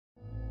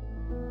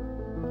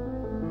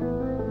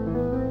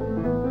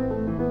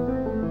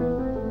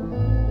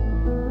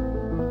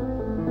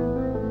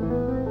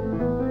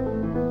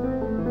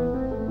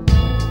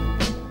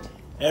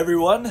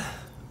everyone,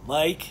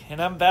 Mike,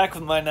 and I'm back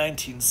with my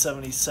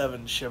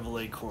 1977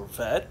 Chevrolet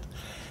Corvette,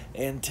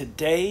 and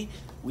today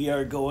we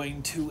are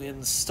going to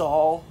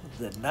install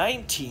the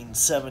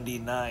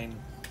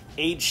 1979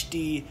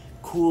 HD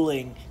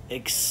cooling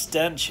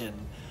extension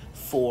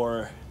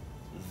for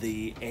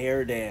the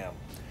air dam.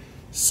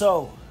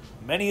 So,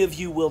 many of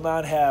you will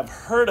not have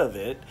heard of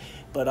it,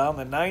 but on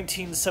the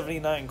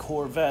 1979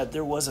 Corvette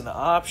there was an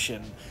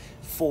option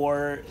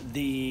for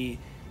the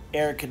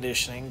air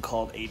conditioning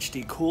called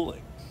HD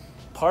cooling.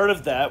 Part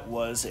of that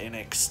was an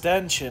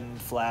extension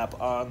flap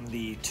on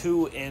the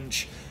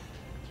 2-inch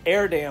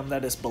air dam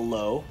that is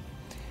below,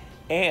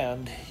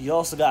 and you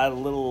also got a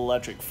little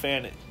electric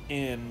fan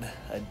in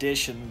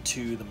addition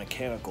to the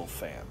mechanical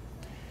fan.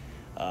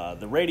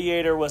 The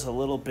radiator was a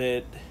little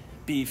bit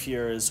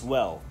beefier as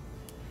well,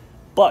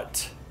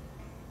 but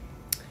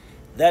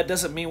that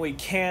doesn't mean we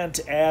can't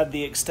add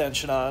the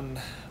extension on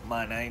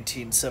my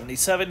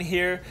 1977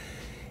 here.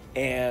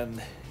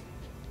 And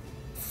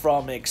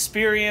from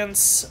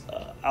experience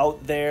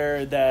out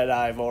there that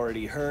I've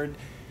already heard,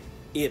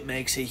 it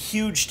makes a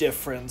huge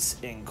difference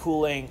in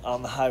cooling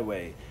on the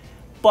highway.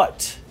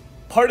 But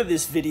part of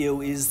this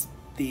video is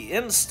the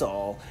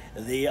install.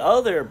 The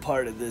other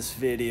part of this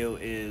video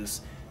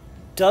is,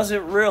 does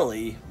it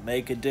really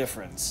make a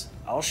difference?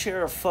 I'll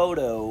share a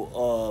photo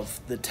of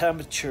the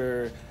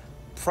temperature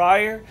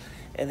prior,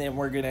 and then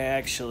we're going to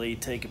actually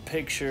take a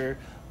picture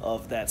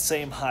of that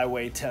same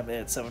highway temp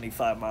at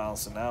 75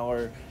 miles an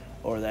hour,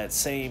 or that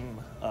same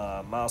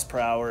miles per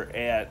hour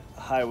at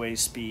highway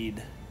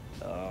speed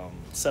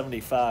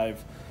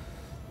 75,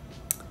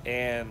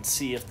 and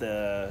see if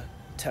the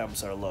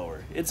temps are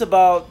lower. It's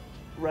about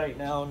right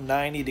now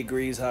 90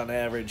 degrees on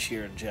average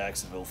here in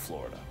Jacksonville,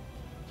 Florida.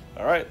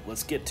 Alright,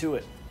 let's get to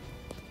it.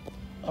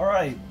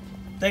 Alright,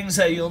 things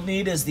that you'll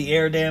need is the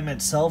air dam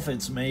itself.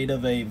 It's made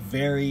of a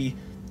very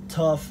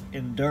tough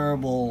and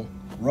durable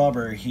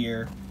rubber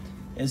here.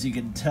 As you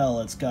can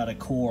tell, it's got a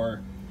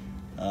core.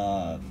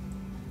 I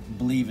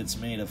believe it's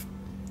made of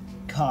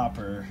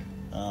copper.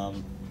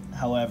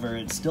 However,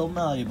 it's still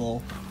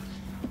malleable.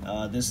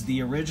 This is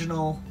the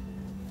original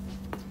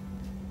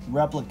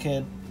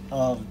replicate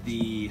of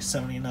the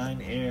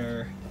 79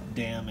 Air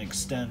Dam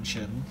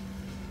Extension,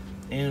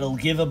 and it'll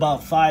give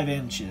about 5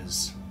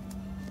 inches.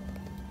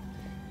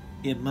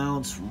 It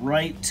mounts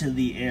right to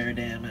the air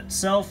dam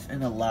itself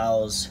and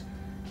allows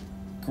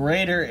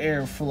greater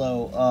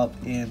airflow up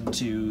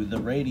into the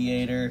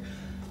radiator,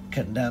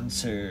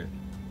 condenser,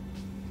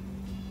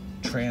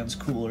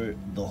 transcooler,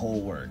 the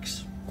whole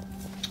works.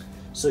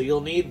 So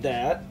you'll need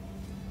that.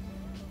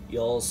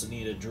 You'll also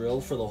need a drill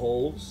for the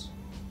holes.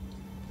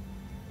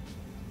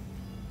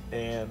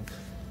 And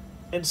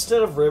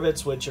instead of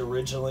rivets, which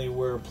originally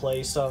were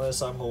placed on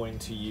this, I'm going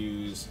to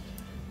use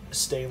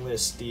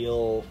stainless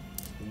steel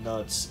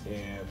nuts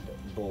and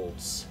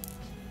bolts.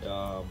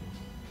 Yeah,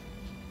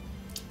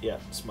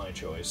 it's my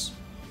choice.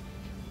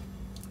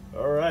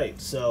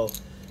 Alright, so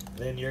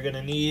then you're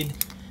gonna need,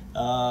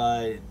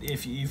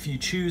 if you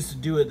choose to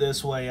do it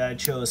this way, I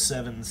chose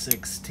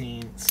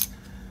 7/16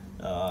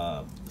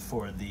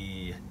 for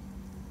the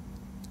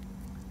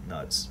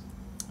nuts.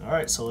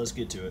 Alright, so let's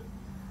get to it.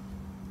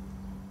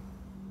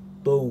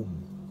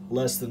 Boom.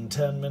 Less than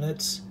 10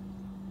 minutes,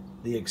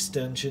 the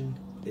extension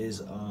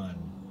is on.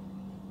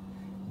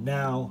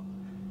 Now,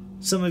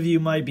 some of you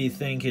might be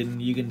thinking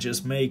you can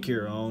just make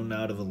your own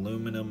out of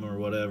aluminum or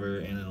whatever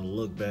and it'll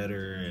look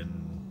better, and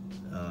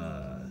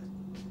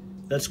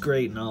that's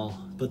great and all,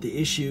 but the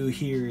issue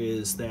here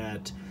is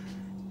that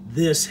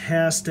this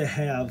has to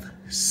have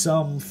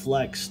some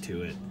flex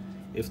to it.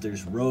 If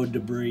there's road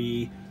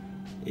debris,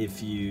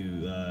 if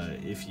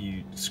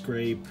you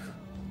scrape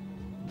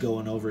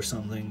going over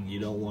something, you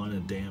don't want to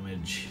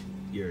damage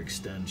your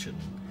extension.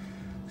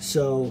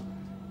 So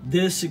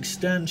this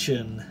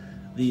extension,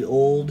 the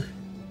old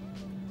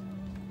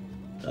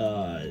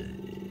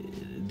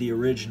the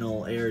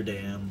original air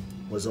dam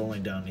was only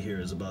down to here,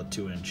 is about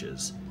 2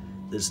 inches.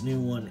 This new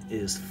one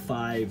is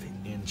 5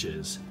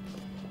 inches.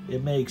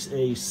 It makes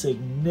a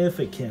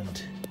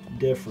significant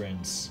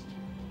difference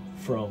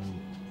from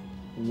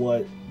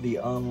what the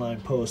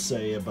online posts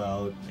say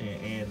about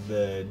and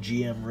the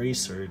GM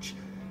research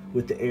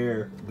with the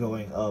air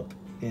going up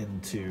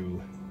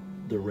into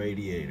the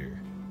radiator.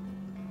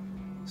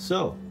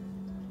 So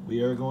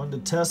we are going to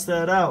test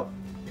that out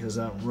because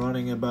I'm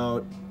running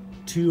about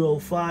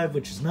 205,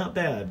 which is not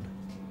bad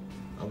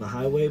on the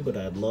highway, but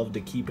I'd love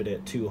to keep it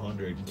at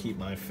 200 and keep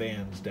my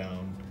fans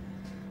down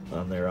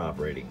on their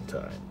operating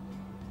time.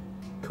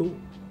 Cool.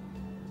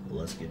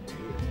 Let's get to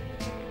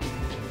it.